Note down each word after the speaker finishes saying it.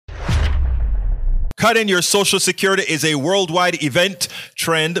Cutting your Social Security is a worldwide event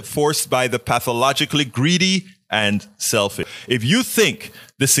trend forced by the pathologically greedy and selfish. If you think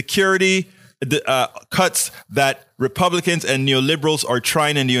the security cuts that Republicans and neoliberals are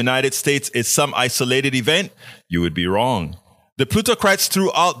trying in the United States is some isolated event, you would be wrong. The plutocrats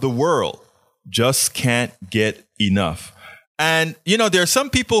throughout the world just can't get enough. And, there are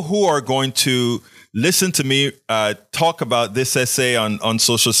some people who are going to listen to me talk about this essay on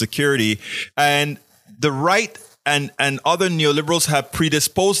Social Security, and the right and other neoliberals have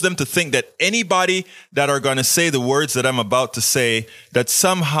predisposed them to think that anybody that are going to say the words that I'm about to say, that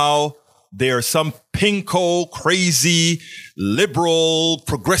somehow they are some pinko, crazy, liberal,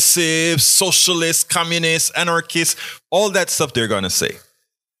 progressive, socialist, communist, anarchist, all that stuff they're going to say.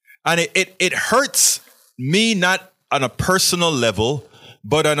 And it hurts me, not on a personal level,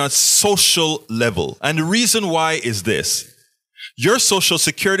 but on a social level. And the reason why is this. Your Social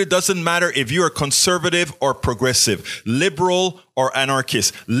Security doesn't matter if you are conservative or progressive, liberal or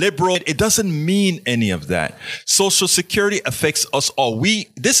anarchist. Liberal, it doesn't mean any of that. Social Security affects us all.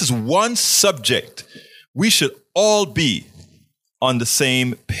 This is one subject. We should all be on the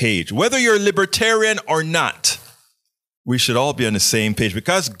same page. Whether you're libertarian or not, we should all be on the same page,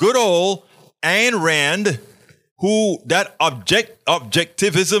 because good old Ayn Rand, who that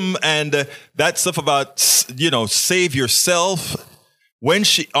objectivism and that stuff about, save yourself, when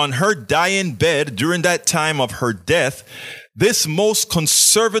she, on her dying bed during that time of her death, this most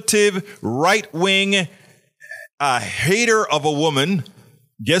conservative, right-wing hater of a woman,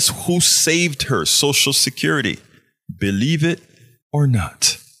 guess who saved her Social Security? Believe it or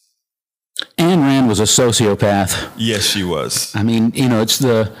not. Ayn Rand was a sociopath. Yes, she was. I mean, it's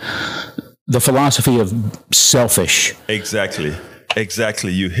the philosophy of selfish. Exactly.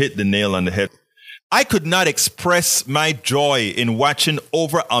 You hit the nail on the head. I could not express my joy in watching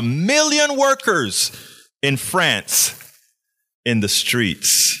over 1 million workers in France in the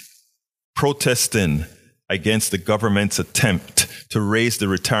streets protesting against the government's attempt to raise the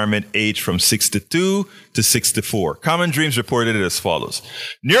retirement age from 62 to 64. Common Dreams reported it as follows.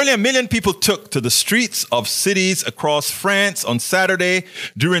 Nearly 1 million people took to the streets of cities across France on Saturday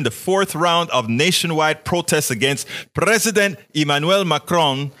during the fourth round of nationwide protests against President Emmanuel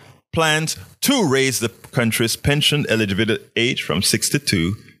Macron's plans to raise the country's pension eligibility age from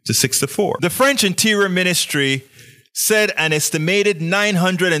 62 to 64. The French Interior Ministry said an estimated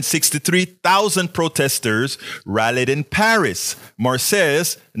 963,000 protesters rallied in Paris, Marseille,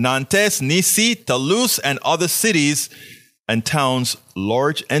 Nantes, Nice, Toulouse, and other cities and towns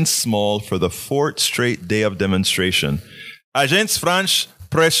large and small for the fourth straight day of demonstration. Agence France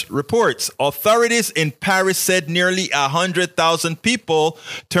Presse reports authorities in Paris said nearly 100,000 people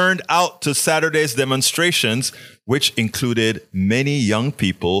turned out to Saturday's demonstrations, which included many young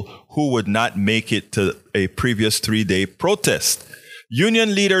people who would not make it to a previous 3-day protest.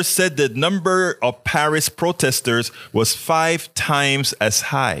 Union leaders said the number of Paris protesters was 5 times as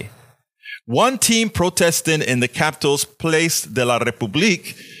high. One team protesting in the capital's Place de la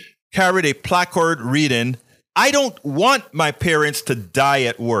République carried a placard reading, "I don't want my parents to die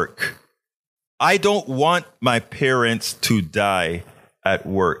at work." I don't want my parents to die at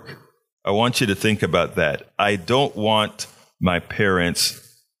work. I want you to think about that. I don't want my parents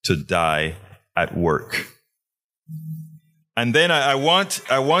to die at work. And then I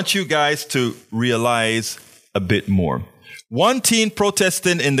want you guys to realize a bit more. One teen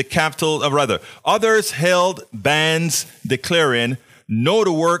protesting in the capital, others held bands declaring no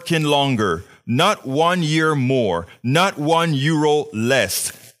to working longer, not 1 year more, not €1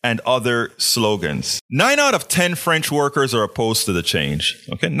 less, and other slogans. 9 out of 10 French workers are opposed to the change.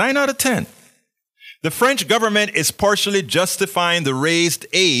 Okay, 9 out of 10. The French government is partially justifying the raised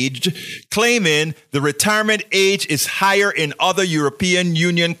age, claiming the retirement age is higher in other European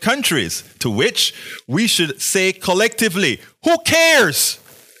Union countries, to which we should say collectively, who cares?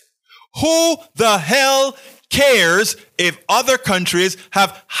 Who the hell cares if other countries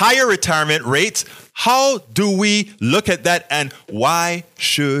have higher retirement rates? How do we look at that, and why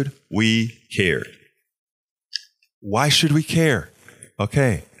should we care? Why should we care?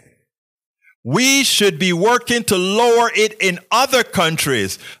 Okay. We should be working to lower it in other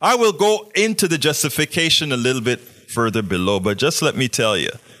countries. I will go into the justification a little bit further below, but just let me tell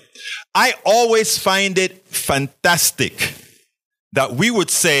you, I always find it fantastic that we would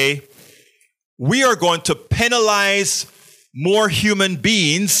say we are going to penalize more human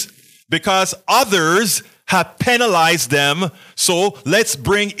beings because others have penalized them, so let's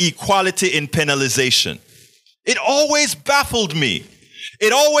bring equality in penalization. It always baffled me.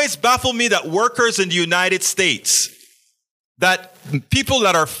 It always baffled me that workers in the United States, that people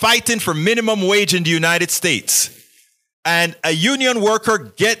that are fighting for minimum wage in the United States, and a union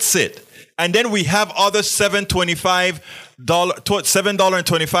worker gets it, and then we have other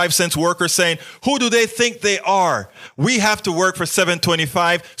 $7.25 workers saying, who do they think they are? We have to work for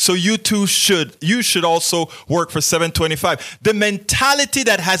 $7.25, so you should also work for $7.25. The mentality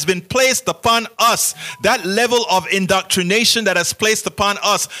that has been placed upon us, that level of indoctrination that has placed upon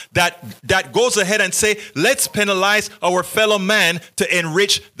us, that goes ahead and say, let's penalize our fellow man to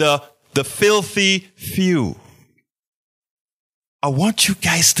enrich the filthy few. I want you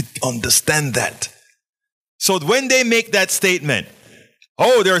guys to understand that. So when they make that statement,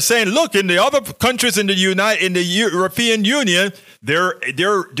 they're saying, look, in the other countries in the European Union, their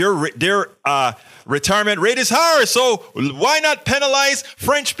retirement rate is higher. So why not penalize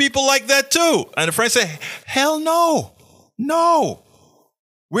French people like that too? And the French say, hell no. No.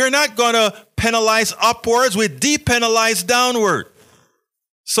 We're not going to penalize upwards. We depenalize downward.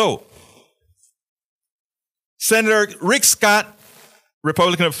 So Senator Rick Scott,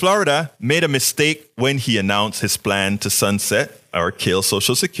 Republican of Florida, made a mistake when he announced his plan to sunset or kill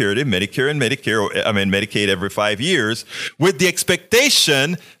Social Security, Medicaid every 5 years, with the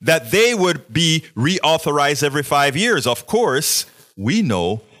expectation that they would be reauthorized every 5 years. Of course, we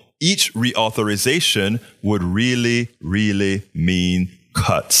know each reauthorization would really, really mean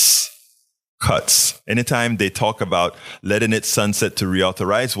cuts. Cuts. Anytime they talk about letting it sunset to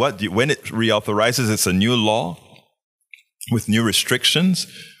reauthorize, when it reauthorizes, it's a new law with new restrictions,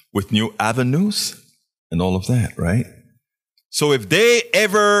 with new avenues, and all of that, right? So if they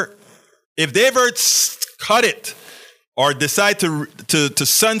ever cut it or decide to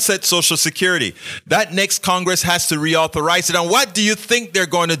sunset Social Security, that next Congress has to reauthorize it. And what do you think they're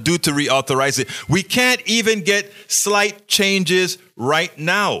going to do to reauthorize it? We can't even get slight changes right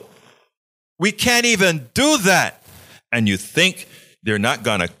now. We can't even do that. And you think they're not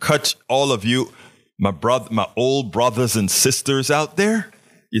going to cut all of you, my old brothers and sisters out there?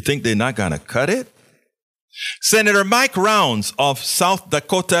 You think they're not going to cut it? Senator Mike Rounds of South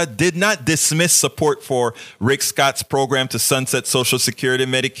Dakota did not dismiss support for Rick Scott's program to sunset Social Security,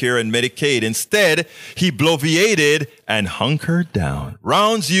 Medicare, and Medicaid. Instead, he bloviated and hunkered down.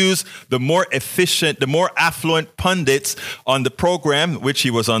 Rounds used the more efficient, the more affluent pundits on the program, which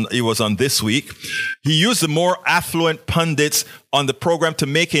he was on this week. He used the more affluent pundits on the program to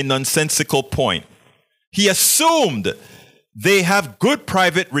make a nonsensical point. He assumed they have good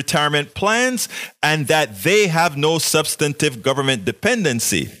private retirement plans and that they have no substantive government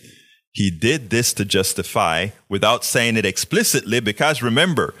dependency. He did this to justify, without saying it explicitly, because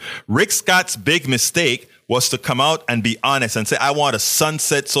remember, Rick Scott's big mistake was to come out and be honest and say, I want to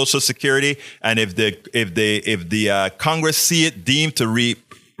sunset Social Security, and if the Congress see it deemed to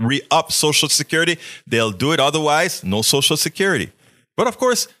re-up Social Security, they'll do it. Otherwise, no Social Security. But of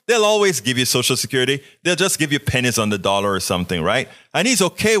course, they'll always give you Social Security. They'll just give you pennies on the dollar or something, right? And he's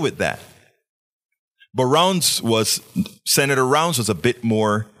okay with that. But Senator Rounds was a bit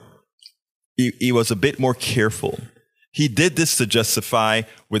more, he was a bit more careful. He did this to justify,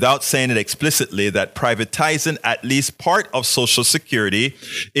 without saying it explicitly, that privatizing at least part of Social Security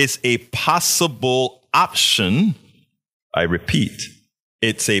is a possible option. I repeat,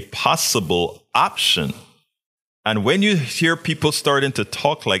 it's a possible option. And when you hear people starting to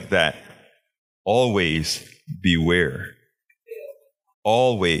talk like that, always beware.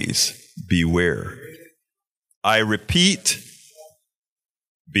 Always beware. I repeat,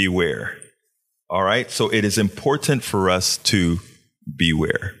 beware. All right? So it is important for us to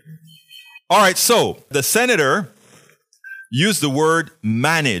beware. All right, so the senator used the word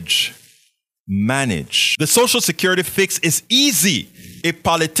manage. Manage. The Social Security fix is easy if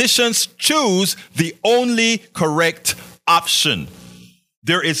politicians choose the only correct option.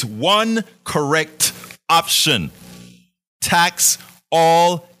 There is one correct option: tax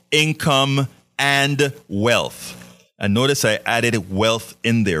all income and wealth. And notice I added wealth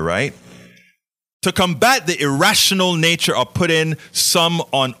in there, right? To combat the irrational nature of putting some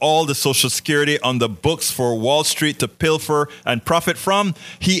on all the Social Security on the books for Wall Street to pilfer and profit from,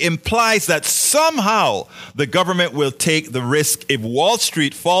 he implies that somehow the government will take the risk if Wall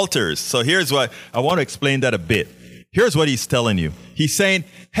Street falters. So here's what I want to explain that a bit. Here's what he's telling you. He's saying,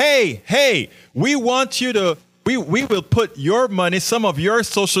 hey, we want you to, we will put your money, some of your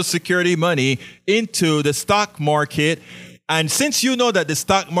Social Security money, into the stock market. And since you know that the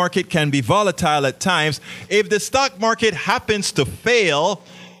stock market can be volatile at times, if the stock market happens to fail,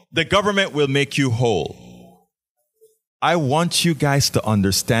 the government will make you whole. I want you guys to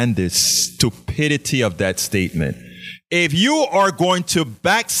understand the stupidity of that statement. If you are going to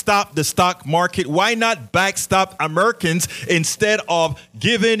backstop the stock market, why not backstop Americans instead of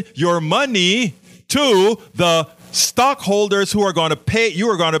giving your money to the stockholders who are going to pay? You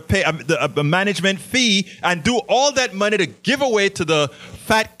are going to pay a management fee and do all that money to give away to the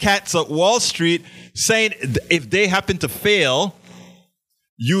fat cats at Wall Street, saying if they happen to fail,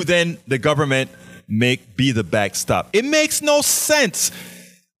 you then, the government, be the backstop. It makes no sense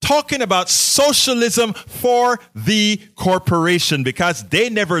talking about socialism for the corporation, because they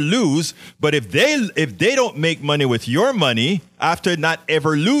never lose. But if they don't make money with your money, after not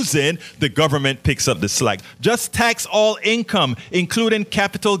ever losing, the government picks up the slack. Just tax all income, including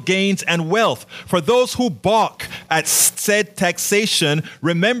capital gains and wealth. For those who balk at said taxation,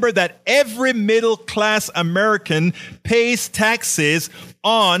 remember that every middle-class American pays taxes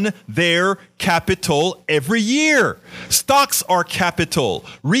on their capital every year. Stocks are capital.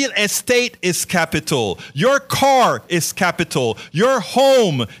 Real estate is capital. Your car is capital. Your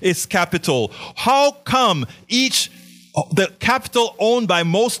home is capital. How come the capital owned by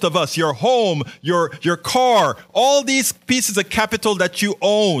most of us, your home, your car, all these pieces of capital that you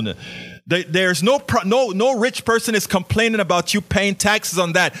own, there's no rich person is complaining about you paying taxes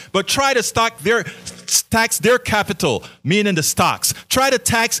on that, but try to tax their capital, meaning the stocks. Try to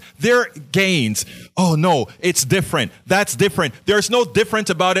tax their gains. Oh no, it's different. That's different. There's no difference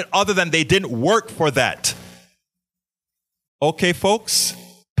about it other than they didn't work for that. Okay, folks,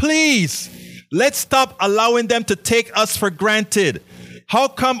 please, let's stop allowing them to take us for granted. How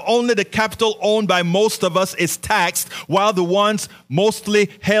come only the capital owned by most of us is taxed, while the ones mostly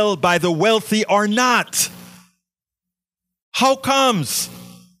held by the wealthy are not? How comes?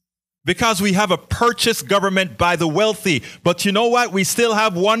 Because we have a purchased government by the wealthy. But you know what? We still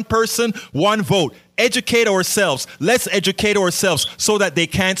have one person, one vote. Educate ourselves. Let's educate ourselves so that they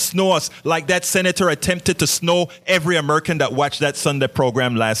can't snow us like that senator attempted to snow every American that watched that Sunday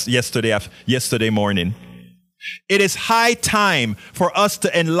program yesterday morning. It is high time for us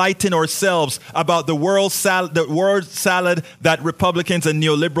to enlighten ourselves about the word salad that Republicans and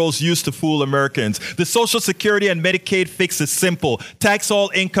neoliberals use to fool Americans. The Social Security and Medicaid fix is simple. Tax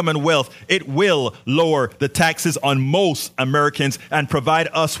all income and wealth. It will lower the taxes on most Americans and provide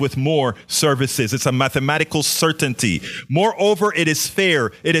us with more services. It's a mathematical certainty. Moreover, it is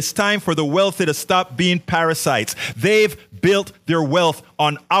fair. It is time for the wealthy to stop being parasites. They've built their wealth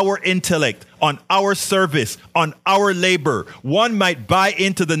on our intellect, on our service, on our labor. One might buy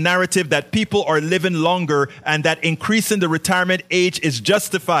into the narrative that people are living longer and that increasing the retirement age is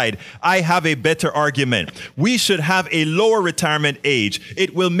justified. I have a better argument. We should have a lower retirement age.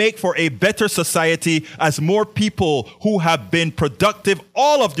 It will make for a better society as more people who have been productive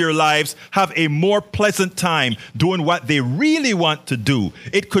all of their lives have a more pleasant time doing what they really want to do.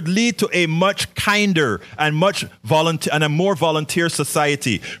 It could lead to a much kinder and a more volunteer society.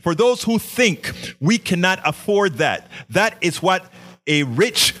 For those who think we cannot afford that, that is what a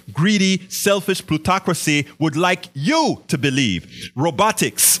rich, greedy, selfish plutocracy would like you to believe.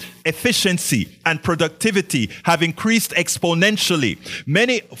 Robotics, efficiency, and productivity have increased exponentially.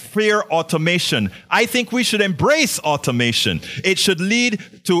 Many fear automation. I think we should embrace automation. It should lead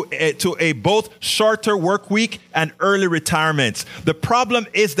to a both shorter work week and early retirements. The problem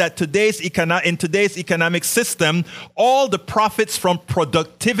is that in today's economic system, all the profits from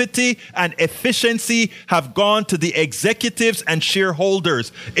productivity and efficiency have gone to the executives and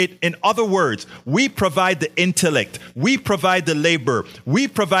shareholders. In other words, we provide the intellect, we provide the labor, we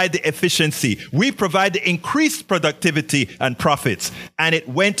provide the efficiency, we provide the increased productivity and profits, and it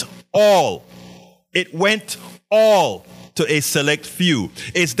went all to a select few.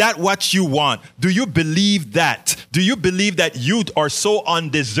 Is that what you want? Do you believe that? Do you believe that you are so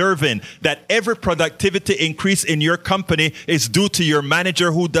undeserving that every productivity increase in your company is due to your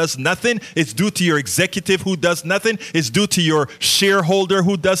manager who does nothing? It's due to your executive who does nothing? It's due to your shareholder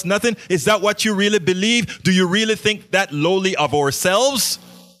who does nothing? Is that what you really believe? Do you really think that lowly of ourselves?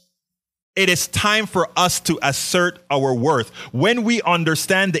 It is time for us to assert our worth. When we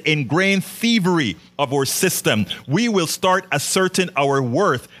understand the ingrained thievery of our system, we will start asserting our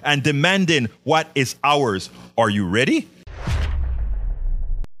worth and demanding what is ours. Are you ready?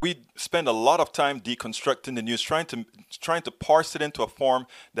 We spend a lot of time deconstructing the news, trying to parse it into a form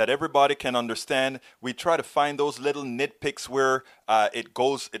that everybody can understand. We try to find those little nitpicks where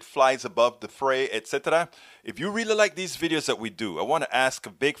it flies above the fray, etc. If you really like these videos that we do, I want to ask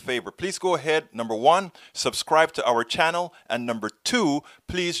a big favor. Please go ahead. Number 1, subscribe to our channel. And number 2,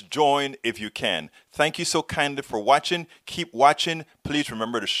 please join if you can. Thank you so kindly for watching. Keep watching. Please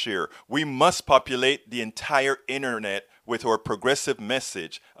remember to share. We must populate the entire internet with our progressive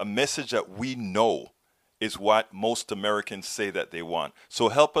message, a message that we know is what most Americans say that they want. So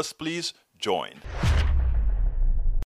help us, please join.